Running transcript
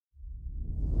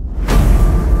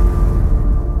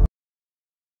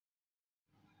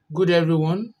Good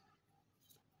everyone,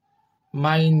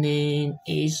 my name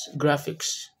is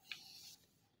Graphics.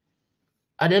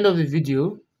 At the end of the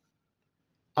video,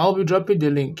 I'll be dropping the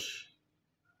link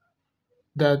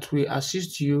that will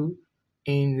assist you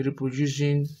in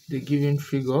reproducing the given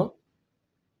figure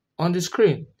on the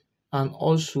screen and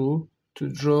also to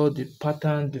draw the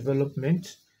pattern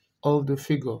development of the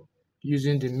figure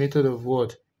using the method of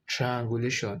what?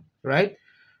 Triangulation, right?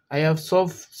 I have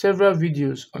solved several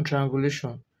videos on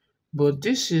triangulation, but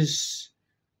this is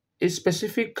a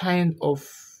specific kind of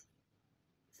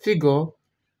figure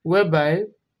whereby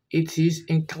it is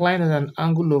inclined at an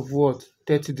angle of what?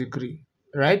 30 degree,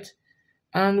 right?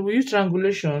 And we use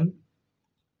triangulation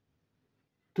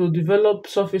to develop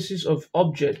surfaces of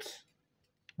objects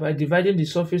by dividing the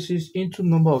surfaces into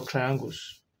number of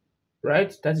triangles,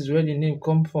 right? That is where the name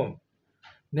comes from.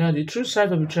 Now the true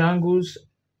sides of the triangles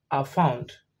are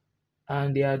found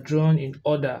and they are drawn in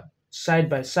order side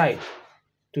by side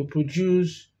to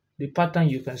produce the pattern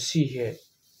you can see here,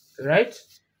 right?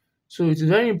 So it is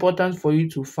very important for you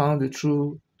to find the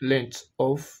true length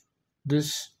of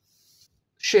this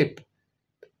shape,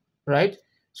 right?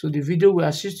 So the video will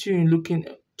assist you in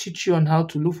teach you on how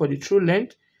to look for the true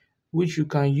length, which you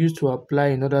can use to apply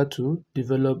in order to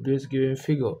develop this given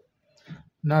figure.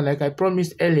 Now, like I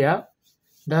promised earlier,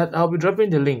 that I'll be dropping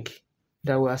the link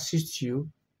that will assist you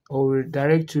or will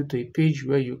direct you to a page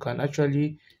where you can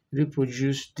actually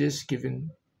reproduce this given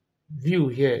view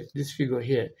here, this figure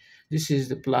here. This is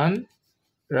the plan,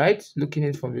 right? Looking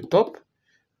at it from the top,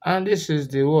 and this is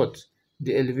the what?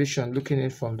 The elevation, looking at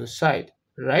it from the side,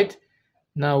 right?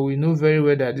 Now we know very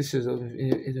well that this is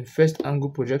a first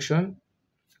angle projection,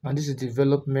 and this is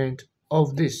development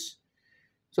of this.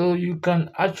 So you can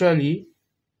actually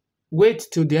wait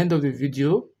till the end of the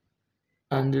video,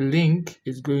 and the link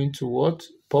is going to what?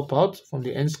 Pop out from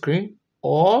the end screen,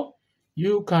 or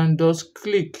you can just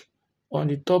click on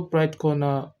the top right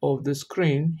corner of the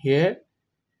screen here,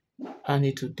 and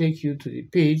it will take you to the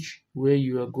page where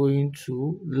you are going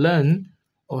to learn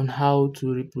on how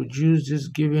to reproduce this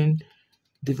given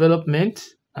development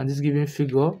and this given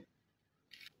figure.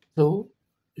 So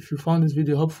if you found this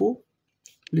video helpful,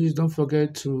 please don't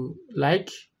forget to like,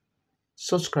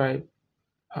 subscribe,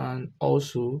 and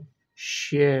also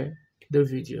share the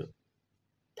video.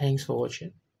 Thanks for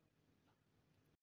watching.